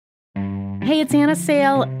Hey, it's Anna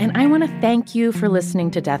Sale, and I want to thank you for listening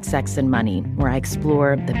to Death, Sex, and Money, where I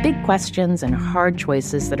explore the big questions and hard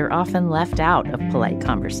choices that are often left out of polite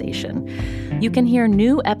conversation. You can hear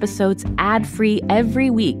new episodes ad-free every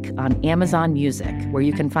week on Amazon Music, where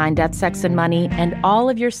you can find Death, Sex, and Money and all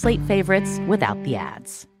of your Slate favorites without the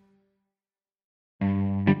ads.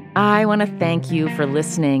 I want to thank you for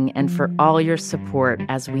listening and for all your support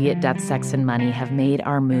as we at Death, Sex, and Money have made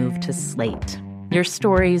our move to Slate. Your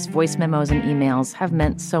stories, voice memos, and emails have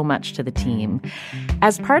meant so much to the team.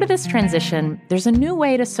 As part of this transition, there's a new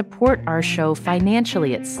way to support our show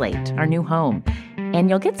financially at Slate, our new home, and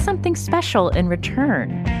you'll get something special in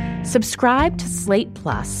return. Subscribe to Slate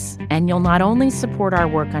Plus, and you'll not only support our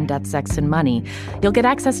work on Death, Sex, and Money, you'll get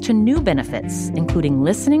access to new benefits, including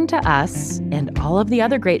listening to us and all of the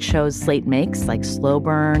other great shows Slate makes, like Slow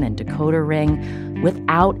Burn and Decoder Ring,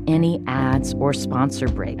 without any ads or sponsor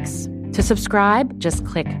breaks. To subscribe, just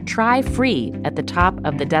click Try Free at the top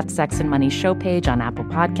of the Death, Sex, and Money show page on Apple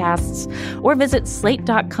Podcasts, or visit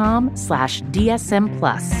slate.com/DSM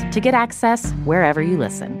Plus to get access wherever you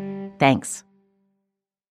listen. Thanks.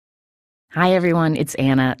 Hi, everyone. It's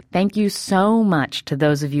Anna. Thank you so much to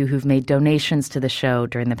those of you who've made donations to the show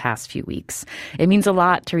during the past few weeks. It means a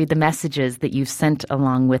lot to read the messages that you've sent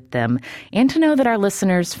along with them and to know that our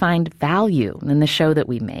listeners find value in the show that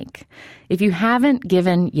we make. If you haven't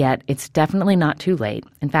given yet, it's definitely not too late.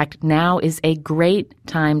 In fact, now is a great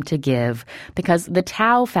time to give because the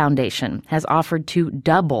Tao Foundation has offered to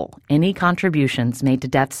double any contributions made to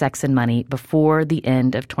Death, Sex, and Money before the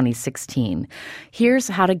end of 2016. Here's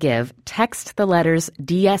how to give. Text the letters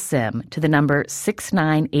DSM to the number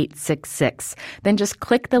 69866. Then just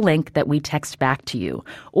click the link that we text back to you.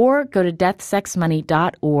 Or go to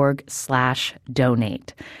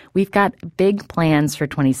deathsexmoney.org/donate. We've got big plans for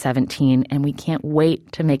 2017, and we can't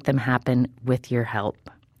wait to make them happen with your help.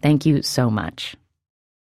 Thank you so much.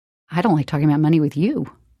 I don't like talking about money with you.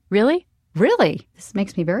 Really? Really? This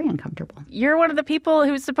makes me very uncomfortable. You're one of the people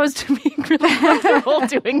who's supposed to be really comfortable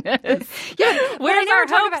doing this. Yeah, where's our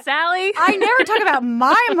hope, Sallie? I never talk about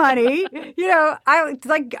my money. You know,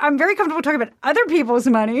 I'm very comfortable talking about other people's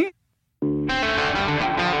money.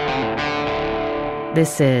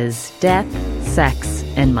 This is Death, Sex,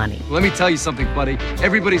 and Money. Let me tell you something, buddy.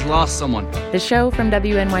 Everybody's lost someone. The show from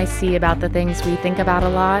WNYC about the things we think about a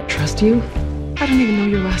lot. Trust you? I don't even know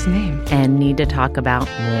your last name. And need to talk about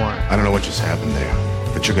more. I don't know what just happened there,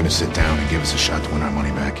 but you're going to sit down and give us a shot to win our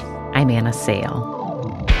money back. I'm Anna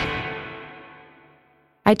Sale.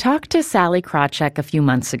 I talked to Sallie Krawcheck a few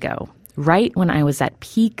months ago, right when I was at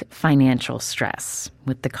peak financial stress,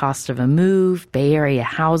 with the cost of a move, Bay Area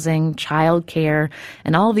housing, childcare,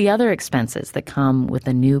 and all the other expenses that come with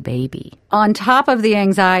a new baby. On top of the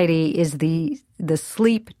anxiety is the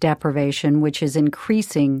sleep deprivation, which is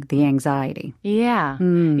increasing the anxiety. Yeah.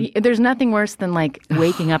 There's nothing worse than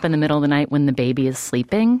waking up in the middle of the night when the baby is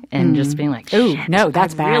sleeping and just being like, "Ooh, no,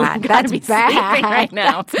 that's bad. Really that's bad right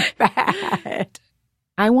now." That's bad.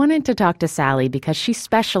 I wanted to talk to Sallie because she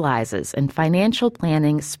specializes in financial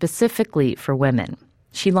planning specifically for women.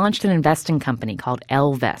 She launched an investing company called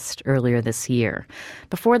Ellevest earlier this year.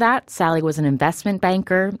 Before that, Sallie was an investment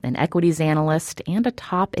banker, an equities analyst, and a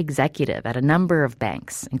top executive at a number of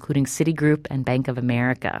banks, including Citigroup and Bank of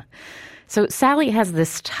America. So Sallie has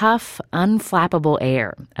this tough, unflappable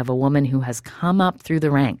air of a woman who has come up through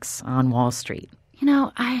the ranks on Wall Street. You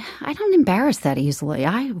know, I don't embarrass that easily.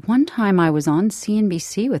 One time I was on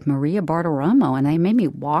CNBC with Maria Bartiromo, and they made me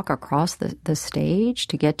walk across the stage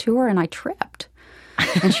to get to her, and I tripped.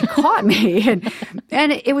 And she caught me, and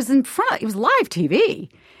it was it was live TV.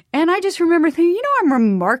 And I just remember thinking, I'm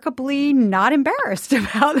remarkably not embarrassed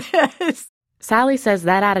about this. Sallie says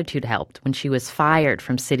that attitude helped when she was fired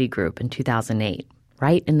from Citigroup in 2008,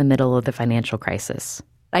 right in the middle of the financial crisis.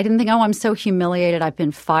 I didn't think, I'm so humiliated. I've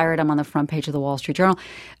been fired. I'm on the front page of the Wall Street Journal.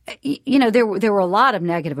 There were a lot of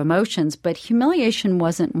negative emotions, but humiliation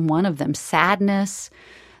wasn't one of them. Sadness,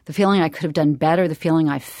 the feeling I could have done better, the feeling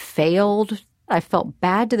I failed. I felt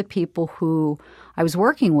bad to the people who I was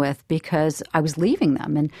working with because I was leaving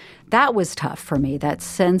them. And that was tough for me, that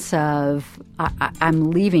sense of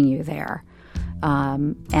I'm leaving you there.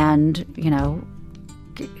 I'm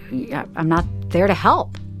not there to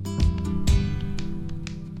help.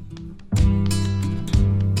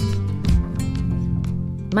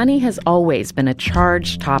 Money has always been a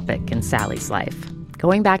charged topic in Sallie's life,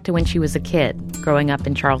 going back to when she was a kid, growing up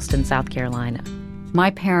in Charleston, South Carolina.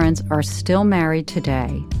 My parents are still married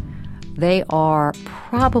today. They are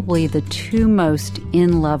probably the two most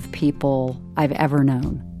in-love people I've ever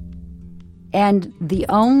known. And the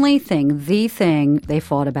thing they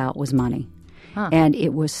fought about was money. And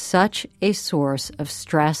it was such a source of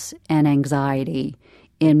stress and anxiety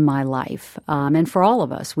in my life. And for all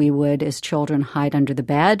of us, we would, as children, hide under the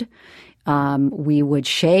bed. We would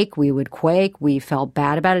shake. We would quake. We felt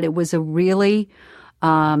bad about it. It was a really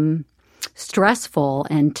stressful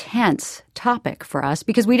and tense topic for us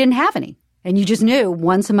because we didn't have any. And you just knew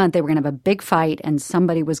once a month they were going to have a big fight and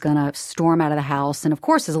somebody was going to storm out of the house. And of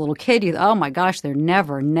course, as a little kid, you oh my gosh, they're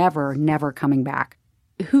never, never, never coming back.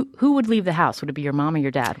 Who would leave the house? Would it be your mom or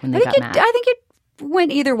your dad when they got mad? I think it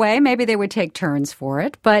went either way. Maybe they would take turns for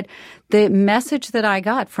it. But the message that I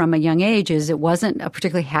got from a young age is it wasn't a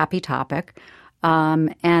particularly happy topic,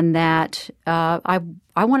 and that I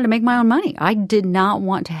wanted to make my own money. I did not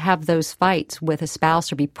want to have those fights with a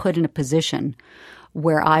spouse or be put in a position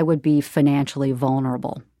where I would be financially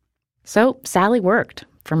vulnerable. So Sallie worked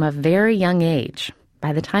from a very young age.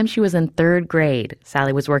 By the time she was in 3rd grade,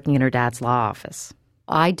 Sallie was working in her dad's law office.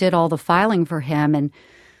 I did all the filing for him, and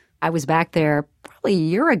I was back there probably a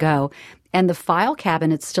year ago, and the file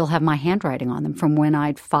cabinets still have my handwriting on them from when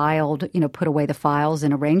I'd filed, put away the files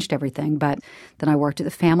and arranged everything. But then I worked at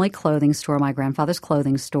the family clothing store, my grandfather's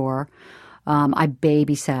clothing store. I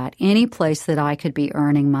babysat any place that I could be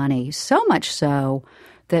earning money, so much so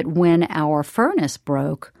that when our furnace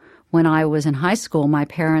broke when I was in high school, my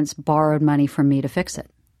parents borrowed money from me to fix it.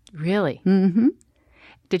 Really? Mm-hmm.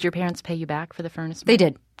 Did your parents pay you back for the furnace? They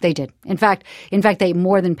did. They did. In fact, they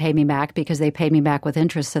more than paid me back because they paid me back with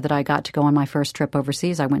interest so that I got to go on my first trip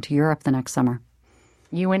overseas. I went to Europe the next summer.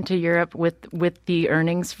 You went to Europe with the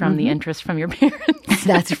earnings from the interest from your parents?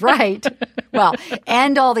 That's right. Well,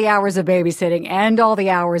 and all the hours of babysitting and all the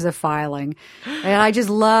hours of filing. And I just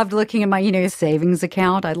loved looking at my, savings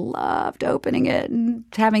account. I loved opening it and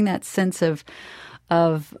having that sense of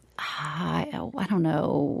I don't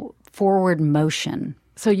know, forward motion.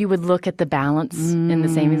 So you would look at the balance in the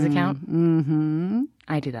savings account? Mm-hmm.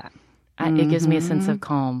 I do that. It gives me a sense of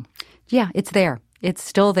calm. Yeah, it's there. It's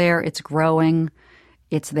still there. It's growing.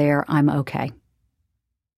 It's there. I'm okay.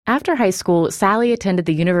 After high school, Sallie attended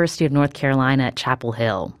the University of North Carolina at Chapel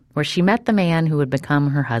Hill, where she met the man who would become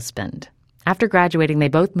her husband. After graduating, they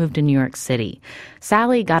both moved to New York City.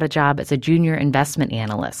 Sallie got a job as a junior investment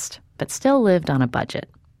analyst, but still lived on a budget.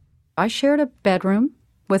 I shared a bedroom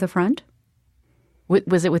with a friend.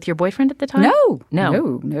 Was it with your boyfriend at the time? No.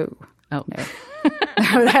 No. Oh. No.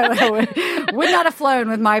 That would not have flown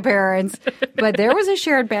with my parents. But there was a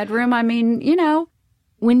shared bedroom. I mean,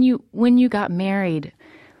 When you got married,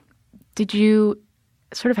 did you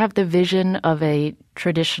sort of have the vision of a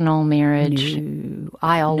traditional marriage? No.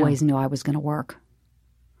 I always knew I was going to work.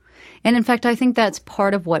 And in fact, I think that's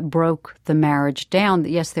part of what broke the marriage down.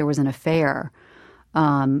 Yes, there was an affair,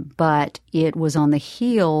 but it was on the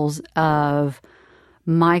heels of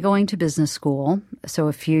my going to business school, so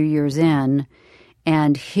a few years in,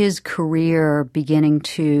 and his career beginning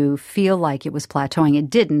to feel like it was plateauing. It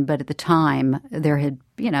didn't, but at the time, there had,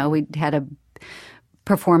 we had a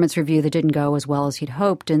performance review that didn't go as well as he'd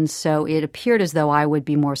hoped, and so it appeared as though I would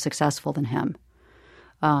be more successful than him,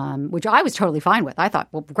 which I was totally fine with. I thought,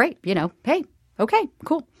 well, great, hey, okay,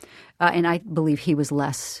 cool. And I believe he was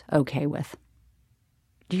less okay with.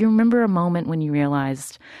 Do you remember a moment when you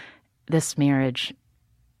realized this marriage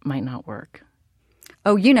might not work?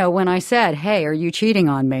 Oh, when I said, hey, are you cheating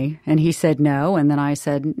on me? And he said no. And then I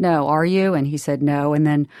said, no, are you? And he said no. And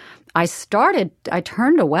then I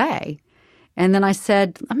turned away. And then I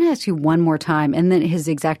said, I'm going to ask you one more time. And then his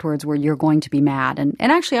exact words were, you're going to be mad. And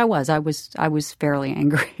actually I was fairly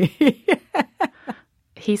angry.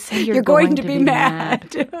 He said, you're going to be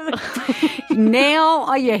mad. You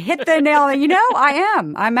hit the nail. I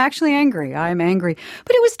am. I'm actually angry. I'm angry.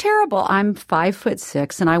 But it was terrible. I'm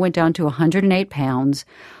 5'6", and I went down to 108 pounds.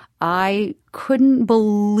 I couldn't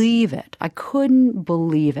believe it.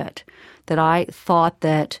 That I thought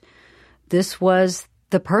that this was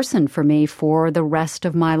the person for me for the rest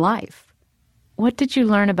of my life. What did you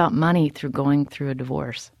learn about money through going through a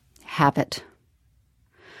divorce? Habit.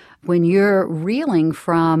 When you're reeling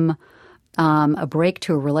from a break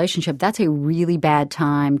to a relationship, that's a really bad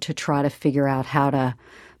time to try to figure out how to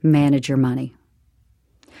manage your money.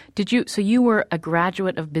 So you were a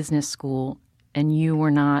graduate of business school and you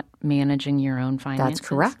were not managing your own finances? That's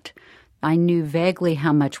correct. I knew vaguely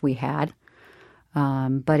how much we had,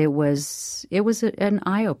 but it was an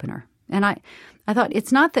eye-opener. And I thought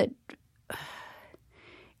it's not that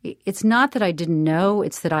I didn't know,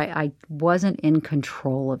 it's that I wasn't in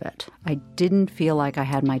control of it. I didn't feel like I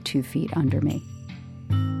had my 2 feet under me.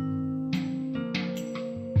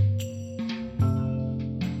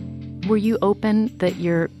 Were you open that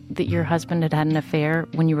your husband had an affair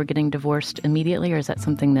when you were getting divorced immediately, or is that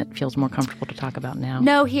something that feels more comfortable to talk about now?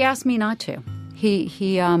 No, he asked me not to.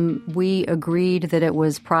 We agreed that it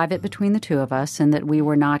was private between the two of us and that we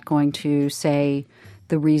were not going to say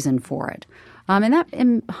the reason for it. And that,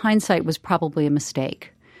 in hindsight, was probably a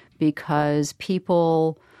mistake because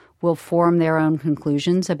people will form their own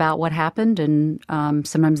conclusions about what happened, and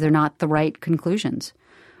sometimes they're not the right conclusions.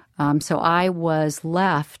 So I was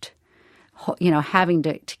left, having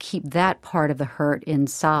to keep that part of the hurt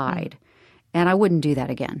inside, and I wouldn't do that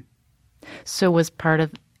again. So was part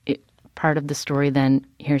of the story then,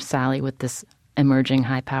 here's Sallie with this emerging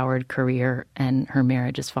high-powered career and her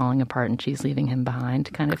marriage is falling apart and she's leaving him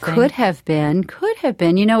behind kind of thing? Could have been.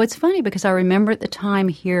 It's funny because I remember at the time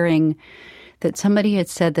hearing that somebody had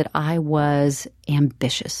said that I was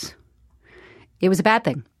ambitious. It was a bad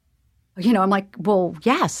thing. I'm like, well,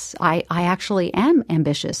 yes, I actually am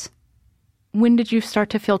ambitious. When did you start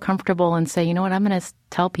to feel comfortable and say, you know what, I'm going to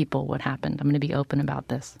tell people what happened. I'm going to be open about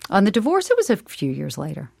this? On the divorce, it was a few years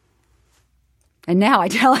later. And now I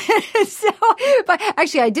tell it. But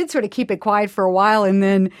actually, I did sort of keep it quiet for a while. And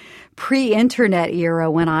then pre-internet era,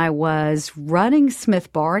 when I was running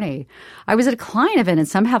Smith Barney, I was at a client event and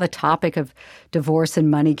somehow the topic of divorce and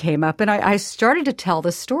money came up. And I started to tell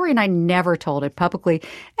the story and I never told it publicly.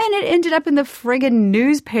 And it ended up in the friggin'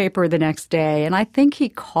 newspaper the next day. And I think he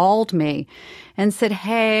called me and said,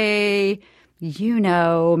 hey,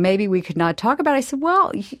 maybe we could not talk about it. I said,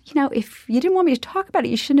 well, if you didn't want me to talk about it,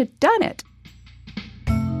 you shouldn't have done it.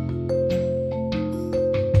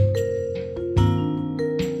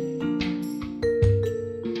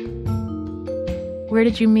 Where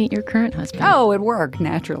did you meet your current husband? Oh, at work,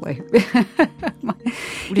 naturally.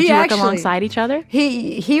 Did you work alongside each other?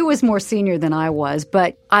 He was more senior than I was,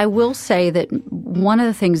 but I will say that one of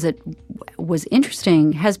the things that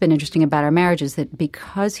has been interesting about our marriage is that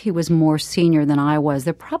because he was more senior than I was,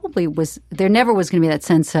 there never was going to be that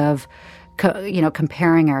sense of,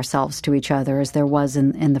 comparing ourselves to each other as there was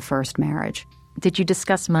in the first marriage. Did you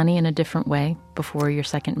discuss money in a different way before your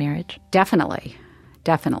second marriage? Definitely.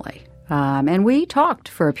 And we talked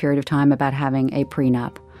for a period of time about having a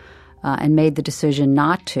prenup and made the decision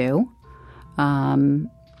not to,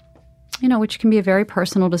 which can be a very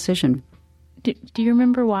personal decision. Do you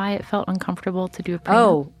remember why it felt uncomfortable to do a prenup?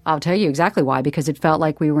 Oh, I'll tell you exactly why, because it felt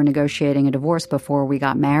like we were negotiating a divorce before we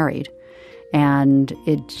got married. And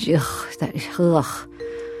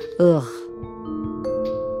ugh.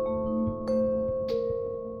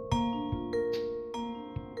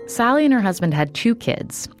 Sallie and her husband had 2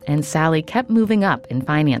 kids, and Sallie kept moving up in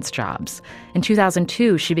finance jobs. In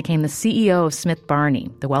 2002, she became the CEO of Smith Barney,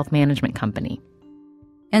 the wealth management company.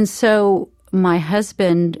 And so my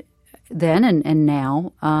husband then and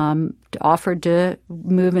now offered to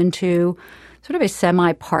move into sort of a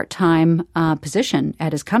semi-part-time position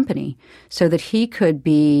at his company so that he could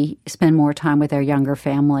spend more time with our younger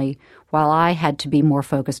family while I had to be more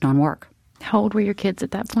focused on work. How old were your kids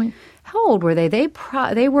at that point? How old were they? They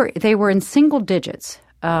were in single digits,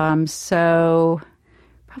 so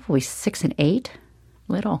probably 6 and 8.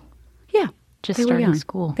 Little. Yeah. Just starting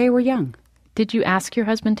school. They were young. Did you ask your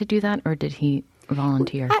husband to do that, or did he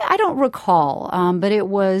volunteer? I don't recall, but it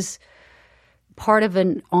was part of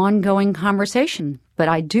an ongoing conversation. But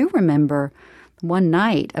I do remember one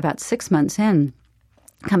night, about 6 months in,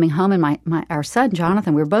 coming home, and our son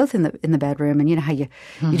Jonathan, we were both in the bedroom, and you know how you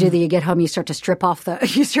do that. You get home, you start to strip off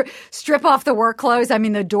the work clothes. I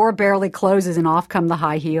mean, the door barely closes, and off come the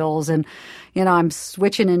high heels, and I'm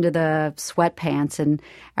switching into the sweatpants, and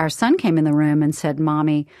our son came in the room and said,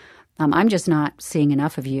 "Mommy, I'm just not seeing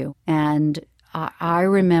enough of you." And I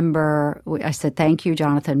remember I said, "Thank you,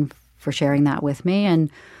 Jonathan, for sharing that with me,"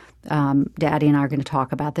 and Daddy and I are going to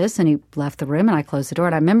talk about this. And he left the room and I closed the door.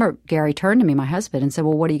 And I remember Gary turned to me, my husband, and said,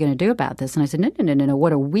 "Well, what are you going to do about this?" And I said, No.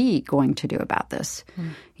 What are we going to do about this?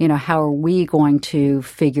 How are we going to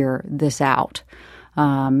figure this out?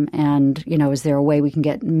 And is there a way we can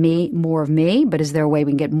get more of me, but is there a way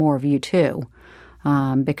we can get more of you too?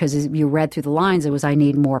 Because as you read through the lines, it was, I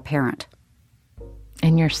need more parent.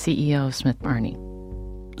 And you're CEO of Smith Barney.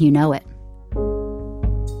 You know it.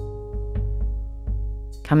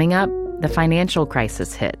 Coming up, the financial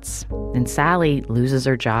crisis hits, and Sallie loses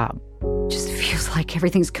her job. It just feels like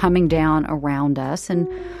everything's coming down around us. And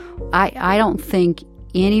I don't think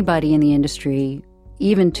anybody in the industry,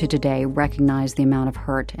 even to today, recognized the amount of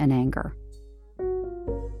hurt and anger.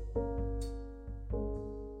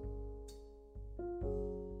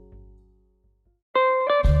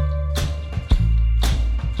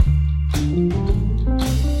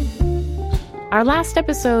 Our last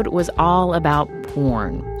episode was all about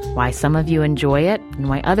porn, why some of you enjoy it and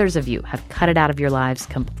why others of you have cut it out of your lives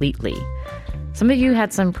completely. Some of you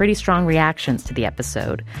had some pretty strong reactions to the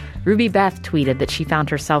episode. Ruby Beth tweeted that she found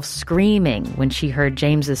herself screaming when she heard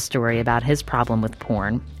James's story about his problem with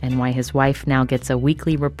porn and why his wife now gets a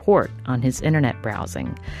weekly report on his internet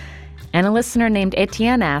browsing. And a listener named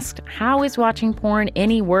Etienne asked, how is watching porn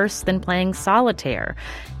any worse than playing solitaire?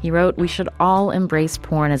 He wrote, we should all embrace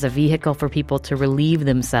porn as a vehicle for people to relieve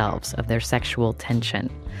themselves of their sexual tension.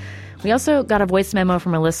 We also got a voice memo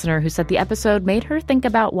from a listener who said the episode made her think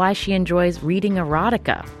about why she enjoys reading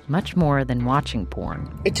erotica much more than watching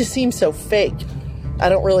porn. It just seems so fake. I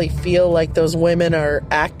don't really feel like those women are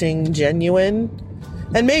acting genuine.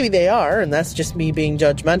 And maybe they are, and that's just me being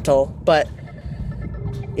judgmental, but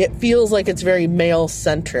it feels like it's very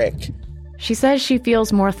male-centric. She says she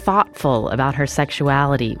feels more thoughtful about her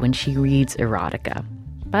sexuality when she reads erotica.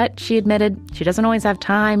 But she admitted she doesn't always have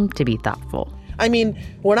time to be thoughtful. I mean,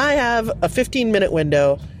 when I have a 15-minute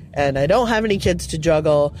window and I don't have any kids to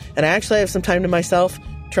juggle and I actually have some time to myself,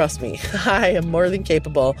 trust me, I am more than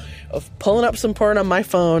capable of pulling up some porn on my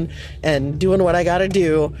phone and doing what I gotta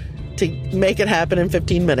do to make it happen in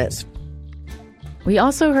 15 minutes. We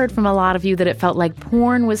also heard from a lot of you that it felt like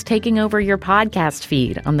porn was taking over your podcast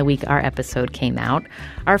feed on the week our episode came out.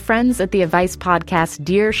 Our friends at the advice podcast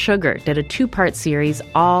Dear Sugar did a 2-part series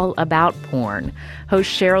all about porn.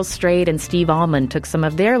 Hosts Cheryl Strayed and Steve Allman took some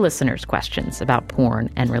of their listeners' questions about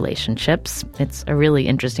porn and relationships. It's a really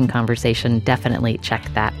interesting conversation. Definitely check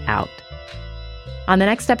that out. On the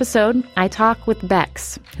next episode, I talk with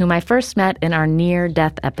Bex, whom I first met in our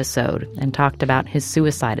near-death episode and talked about his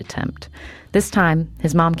suicide attempt. This time,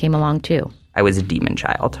 his mom came along, too. I was a demon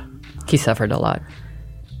child. He suffered a lot.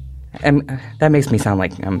 That makes me sound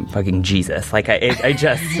like I'm fucking Jesus. Like, I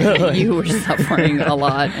just... You were suffering a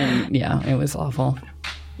lot, and yeah, it was awful.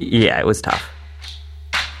 Yeah, it was tough.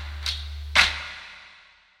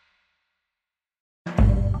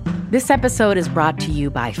 This episode is brought to you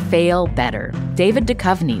by Fail Better, David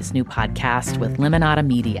Duchovny's new podcast with Limonada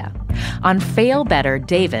Media. On Fail Better,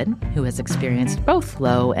 David, who has experienced both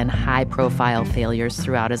low and high-profile failures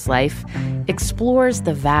throughout his life, explores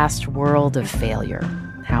the vast world of failure,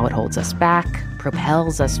 how it holds us back,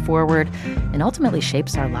 propels us forward, and ultimately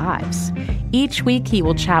shapes our lives. Each week, he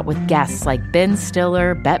will chat with guests like Ben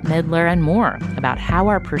Stiller, Bette Midler, and more about how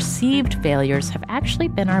our perceived failures have actually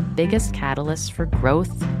been our biggest catalysts for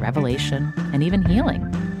growth, revelation, and even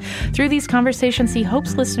healing. Through these conversations, he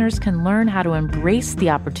hopes listeners can learn how to embrace the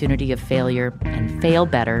opportunity of failure and fail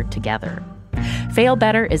better together. Fail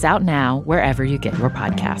Better is out now wherever you get your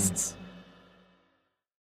podcasts.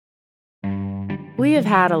 We have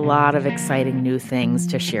had a lot of exciting new things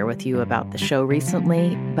to share with you about the show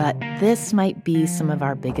recently, but this might be some of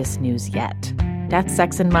our biggest news yet. Death,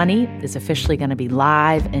 Sex, and Money is officially going to be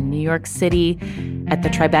live in New York City at the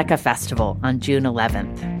Tribeca Festival on June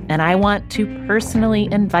 11th. And I want to personally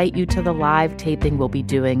invite you to the live taping we'll be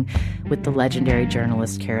doing with the legendary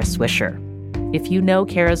journalist Kara Swisher. If you know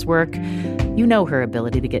Kara's work, you know her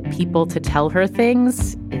ability to get people to tell her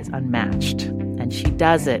things is unmatched. And she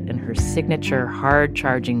does it in her signature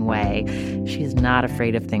hard-charging way. She's not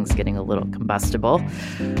afraid of things getting a little combustible.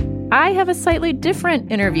 I have a slightly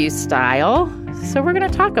different interview style, so we're going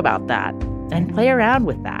to talk about that and play around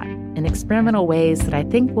with that in experimental ways that I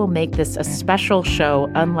think will make this a special show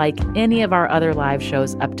unlike any of our other live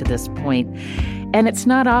shows up to this point. And it's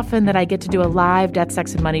not often that I get to do a live Death,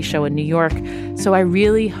 Sex, and Money show in New York, so I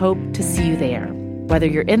really hope to see you there. Whether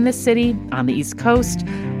you're in the city, on the East Coast,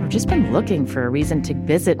 or just been looking for a reason to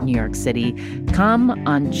visit New York City, come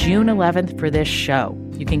on June 11th for this show.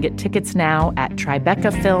 You can get tickets now at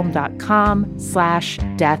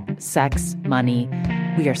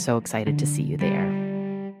tribecafilm.com/deathsexmoney. We are so excited to see you there.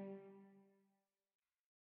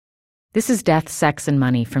 This is Death, Sex, and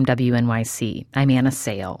Money from WNYC. I'm Anna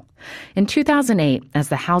Sale. In 2008, as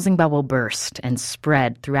the housing bubble burst and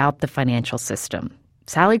spread throughout the financial system,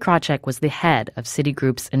 Sallie Krawcheck was the head of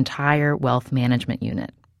Citigroup's entire wealth management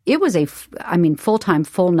unit. It was full-time,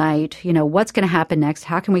 full night. You know, what's going to happen next?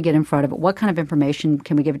 How can we get in front of it? What kind of information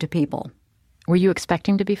can we give to people? Were you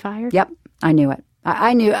expecting to be fired? Yep, I knew it.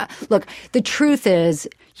 I knew. Look, the truth is,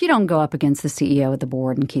 you don't go up against the CEO of the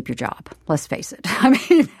board and keep your job. Let's face it. I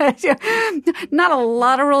mean, not a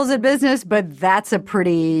lot of rules in business, but that's a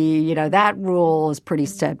pretty, that rule is pretty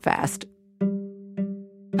steadfast.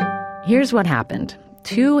 Here's what happened.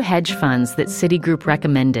 2 hedge funds that Citigroup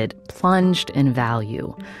recommended plunged in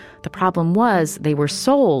value. The problem was they were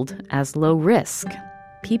sold as low risk.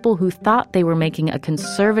 People who thought they were making a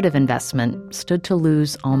conservative investment stood to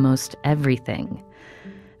lose almost everything.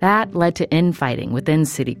 That led to infighting within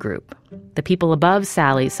Citigroup. The people above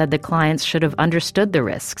Sallie said that clients should have understood the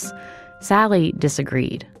risks. Sallie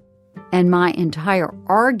disagreed. And my entire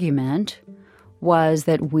argument was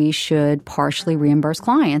that we should partially reimburse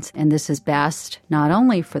clients, and this is best not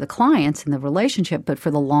only for the clients and the relationship, but for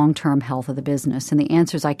the long-term health of the business. And the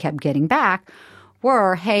answers I kept getting back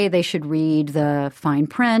were, hey, they should read the fine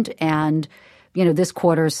print, and, this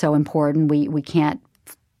quarter is so important, we can't,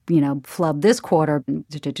 flub this quarter.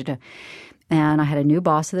 And I had a new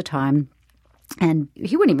boss at the time, and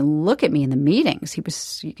he wouldn't even look at me in the meetings. He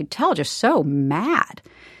was, you could tell, just so mad.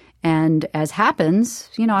 And as happens,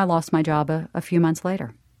 I lost my job a few months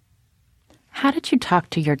later. How did you talk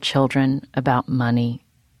to your children about money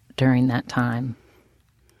during that time?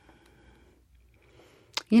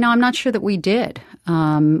 I'm not sure that we did.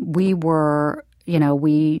 We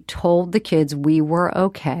told the kids we were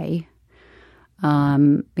okay,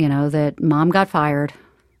 that mom got fired,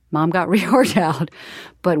 mom got reorged out,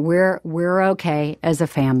 but we're okay as a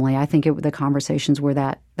family. I think the conversations were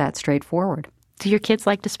that straightforward. Do your kids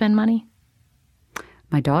like to spend money?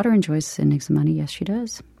 My daughter enjoys spending some money. Yes, she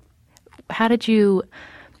does. How did you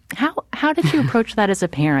approach that as a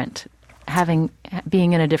parent,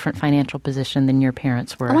 being in a different financial position than your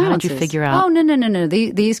parents were? Allowances. How did you figure out? Oh, no.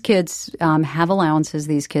 These kids have allowances.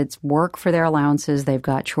 These kids work for their allowances. They've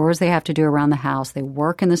got chores they have to do around the house. They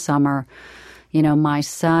work in the summer. My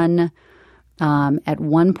son at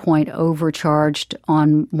one point overcharged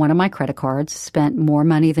on one of my credit cards, spent more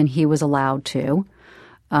money than he was allowed to,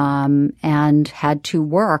 and had to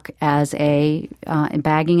work as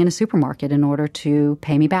bagging in a supermarket in order to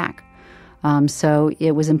pay me back. So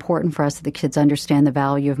it was important for us that the kids understand the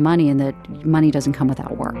value of money and that money doesn't come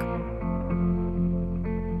without work.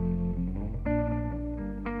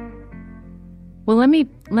 Well, let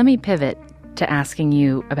me pivot to asking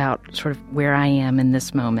you about sort of where I am in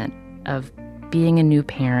this moment of being a new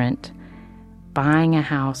parent, buying a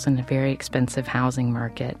house in a very expensive housing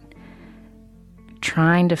market,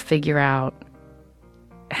 trying to figure out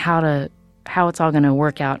how it's all going to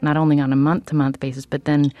work out, not only on a month-to-month basis, but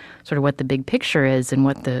then sort of what the big picture is and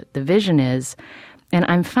what the vision is. And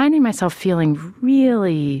I'm finding myself feeling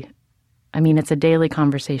really, it's a daily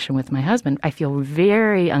conversation with my husband. I feel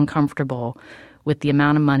very uncomfortable with the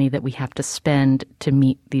amount of money that we have to spend to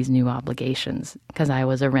meet these new obligations, because I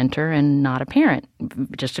was a renter and not a parent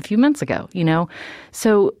just a few months ago,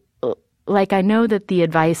 So, I know that the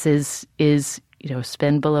advice is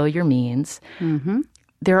spend below your means. Mm-hmm.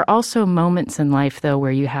 There are also moments in life, though,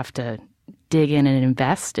 where you have to dig in and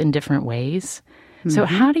invest in different ways. Mm-hmm. So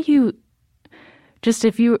how do you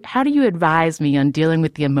advise me on dealing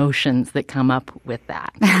with the emotions that come up with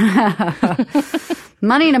that?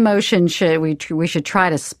 Money and emotion, we should try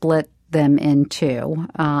to split them in two.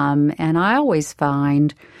 And I always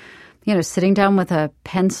find, sitting down with a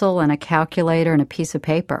pencil and a calculator and a piece of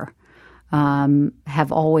paper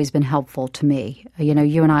have always been helpful to me.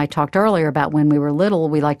 You and I talked earlier about when we were little,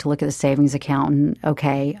 we like to look at the savings account and,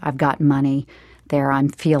 okay, I've got money there. I'm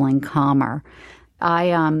feeling calmer.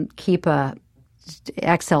 I keep a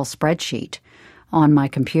Excel spreadsheet on my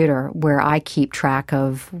computer where I keep track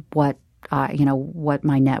of what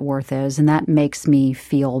my net worth is, and that makes me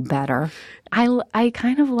feel better. I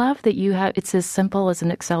kind of love that it's as simple as an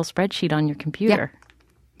Excel spreadsheet on your computer.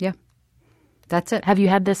 Yeah. That's it. Have you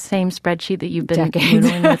had this same spreadsheet that you've been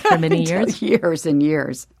doodling with for many years? Years and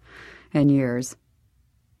years and years.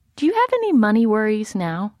 Do you have any money worries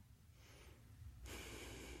now?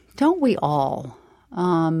 Don't we all?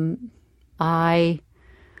 I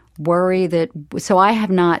worry so I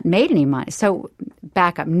have not made any money. So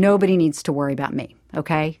back up. Nobody needs to worry about me,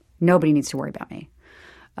 okay? Nobody needs to worry about me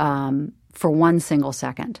for one single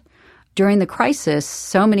second. During the crisis,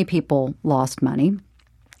 so many people lost money.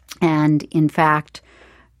 And in fact,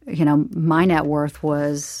 my net worth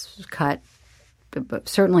was cut.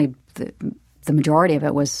 Certainly the majority of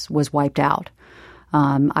it was wiped out.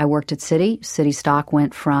 I worked at Citi. Citi stock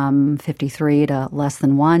went from 53 to less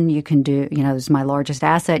than 1. You can do, this is my largest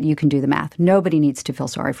asset. You can do the math. Nobody needs to feel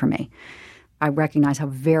sorry for me. I recognize how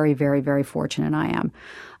very, very, very fortunate I am.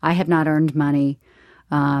 I have not earned money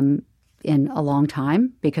in a long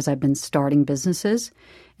time because I've been starting businesses.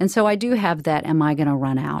 And so I do have that, am I going to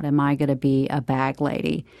run out? Am I going to be a bag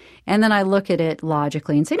lady? And then I look at it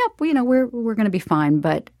logically and say, no, we're going to be fine.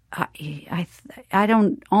 But I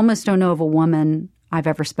almost don't know of a woman I've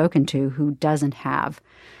ever spoken to who doesn't have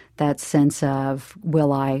that sense of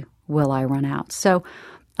will I run out? So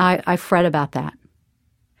I fret about that.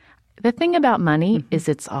 The thing about money is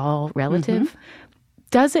it's all relative. Mm-hmm.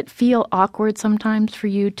 Does it feel awkward sometimes for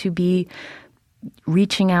you to be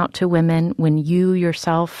reaching out to women when you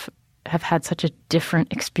yourself have had such a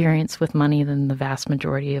different experience with money than the vast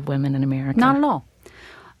majority of women in America? Not at all.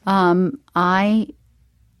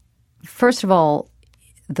 First of all,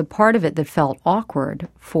 the part of it that felt awkward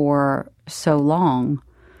for so long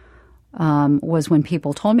was when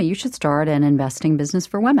people told me you should start an investing business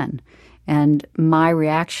for women. And my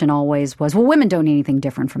reaction always was, well, women don't need anything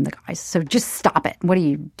different from the guys, so just stop it. What are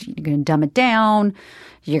you're going to dumb it down?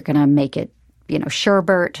 You're going to make it,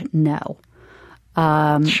 sherbet? No.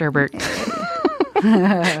 Sherbet.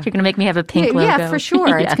 You're going to make me have a pink logo. Yeah, for sure.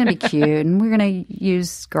 Yeah. It's going to be cute, and we're going to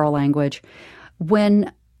use girl language.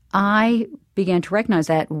 When I began to recognize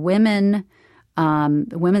that women's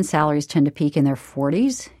salaries tend to peak in their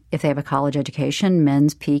 40s if they have a college education.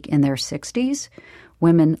 Men's peak in their 60s.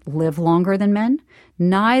 Women live longer than men.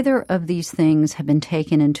 Neither of these things have been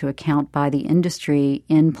taken into account by the industry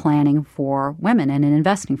in planning for women and in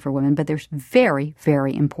investing for women, but they're very,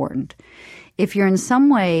 very important. If you're in some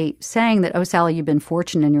way saying that, oh, Sallie, you've been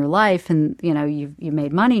fortunate in your life and, you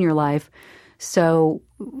made money in your life, so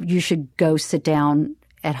you should go sit down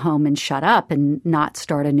at home and shut up and not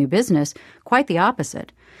start a new business, quite the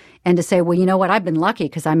opposite. And to say, well, you know what, I've been lucky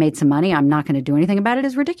because I made some money, I'm not going to do anything about it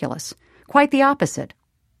is ridiculous. Quite the opposite.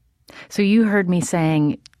 So you heard me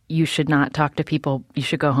saying you should not talk to people, you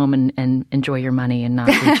should go home and enjoy your money and not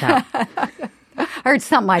reach out. I heard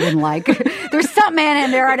something I didn't like. There's something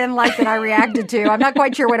in there I didn't like that I reacted to. I'm not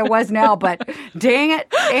quite sure what it was now, but dang it,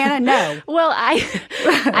 Anna, no. Well,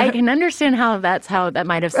 I can understand how that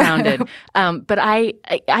might have sounded. But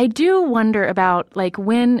I do wonder about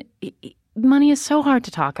when money is so hard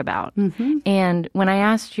to talk about. Mm-hmm. And when I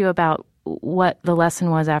asked you about what the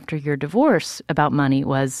lesson was after your divorce about money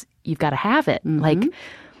was you've got to have it. Mm-hmm.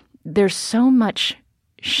 There's so much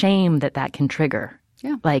shame that can trigger.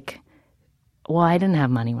 Yeah. Well, I didn't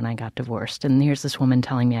have money when I got divorced, and here's this woman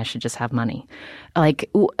telling me I should just have money. I got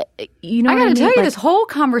to tell you, this whole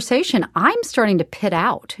conversation, I'm starting to pit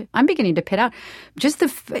out. I'm beginning to pit out. Just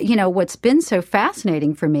what's been so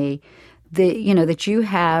fascinating for me, that you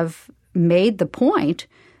have made the point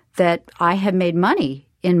that I have made money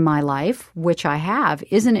in my life, which I have.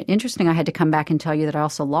 Isn't it interesting? I had to come back and tell you that I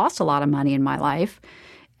also lost a lot of money in my life,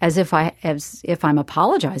 as if I'm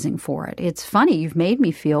apologizing for it. It's funny. You've made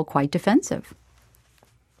me feel quite defensive.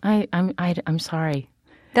 I'm sorry.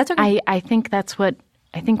 That's okay. I think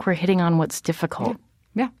we're hitting on what's difficult.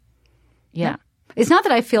 Yeah. It's not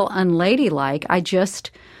that I feel unladylike. I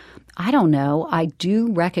don't know. I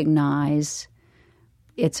do recognize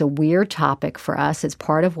it's a weird topic for us. It's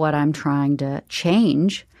part of what I'm trying to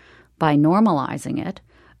change by normalizing it.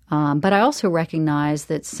 But I also recognize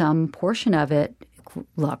that some portion of it,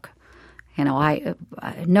 look,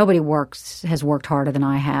 nobody has worked harder than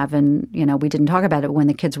I have. And, we didn't talk about it when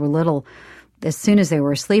the kids were little. As soon as they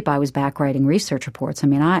were asleep, I was back writing research reports. I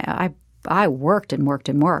mean, I worked and worked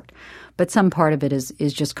and worked. But some part of it is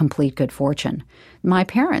just complete good fortune. My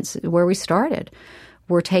parents, where we started,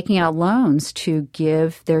 were taking out loans to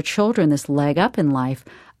give their children this leg up in life.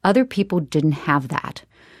 Other people didn't have that.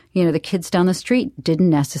 The kids down the street didn't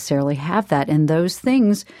necessarily have that. And those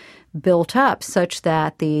things built up such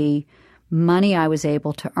that the money I was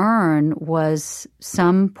able to earn was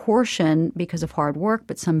some portion because of hard work,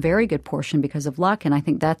 but some very good portion because of luck. And I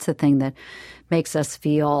think that's the thing that makes us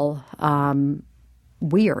feel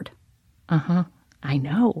weird. Uh-huh. I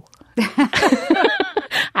know.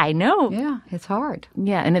 I know. Yeah, it's hard.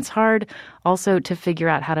 Yeah, and it's hard also to figure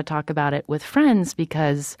out how to talk about it with friends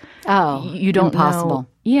because you don't impossible. know.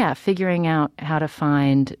 Yeah, figuring out how to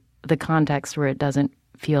find the context where it doesn't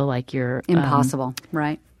feel like you're impossible,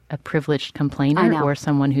 right? A privileged complainer or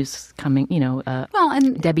someone who's coming,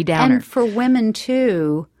 Debbie Downer. And for women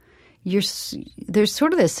too, there's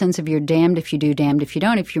sort of this sense of you're damned if you do, damned if you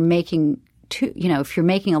don't. If you're making if you're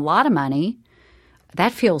making a lot of money,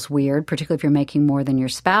 that feels weird, particularly if you're making more than your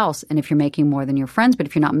spouse and if you're making more than your friends. But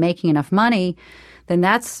if you're not making enough money, then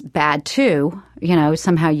that's bad too.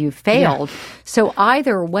 Somehow you've failed. Yeah. So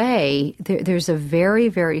either way, there's a very,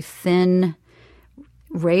 very thin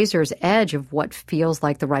razor's edge of what feels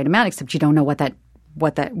like the right amount, except you don't know where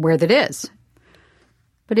that is.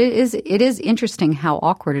 But it is interesting how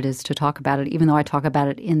awkward it is to talk about it, even though I talk about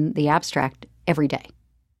it in the abstract every day.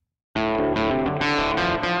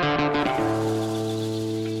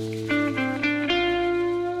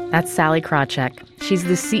 That's Sallie Krawcheck. She's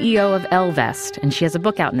the CEO of Ellevest, and she has a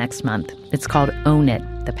book out next month. It's called Own It,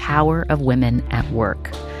 The Power of Women at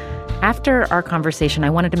Work. After our conversation, I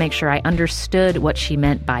wanted to make sure I understood what she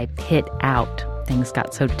meant by pit out. Things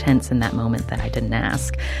got so tense in that moment that I didn't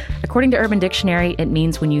ask. According to Urban Dictionary, it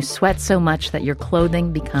means when you sweat so much that your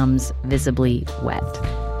clothing becomes visibly wet.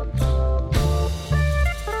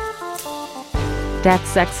 Death,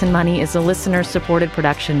 Sex, and Money is a listener-supported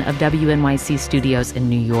production of WNYC Studios in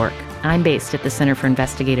New York. I'm based at the Center for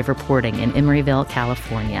Investigative Reporting in Emeryville,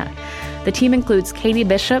 California. The team includes Katie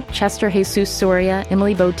Bishop, Chester Jesus Soria,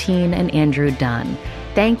 Emily Botine, and Andrew Dunn.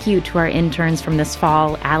 Thank you to our interns from this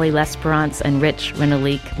fall, Allie Lesperance and Rich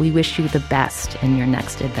Renolique. We wish you the best in your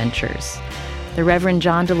next adventures. The Reverend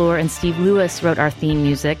John Delore and Steve Lewis wrote our theme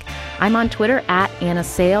music. I'm on Twitter at Anna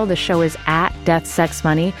Sale. The show is at Death, Sex,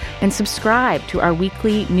 Money. And subscribe to our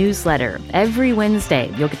weekly newsletter. Every Wednesday,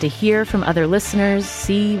 you'll get to hear from other listeners,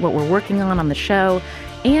 see what we're working on the show,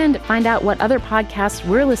 and find out what other podcasts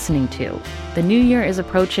we're listening to. The new year is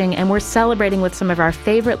approaching, and we're celebrating with some of our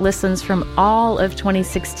favorite listens from all of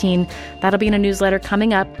 2016. That'll be in a newsletter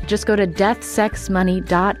coming up. Just go to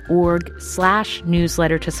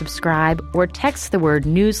deathsexmoney.org/newsletter to subscribe, or text the word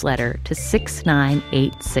newsletter to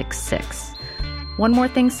 69866. One more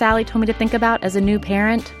thing Sallie told me to think about as a new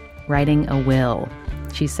parent: writing a will.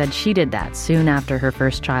 She said she did that soon after her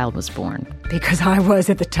first child was born. Because I was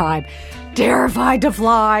at the time terrified to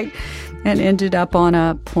fly and ended up on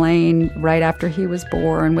a plane right after he was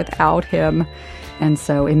born without him. And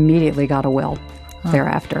so immediately got a will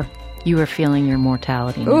thereafter. You were feeling your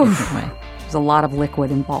mortality in a different way. There's a lot of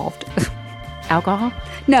liquid involved. Alcohol?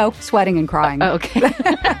 No, sweating and crying. Okay.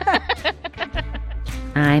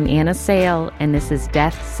 I'm Anna Sale, and this is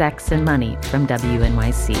Death, Sex, and Money from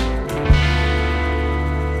WNYC.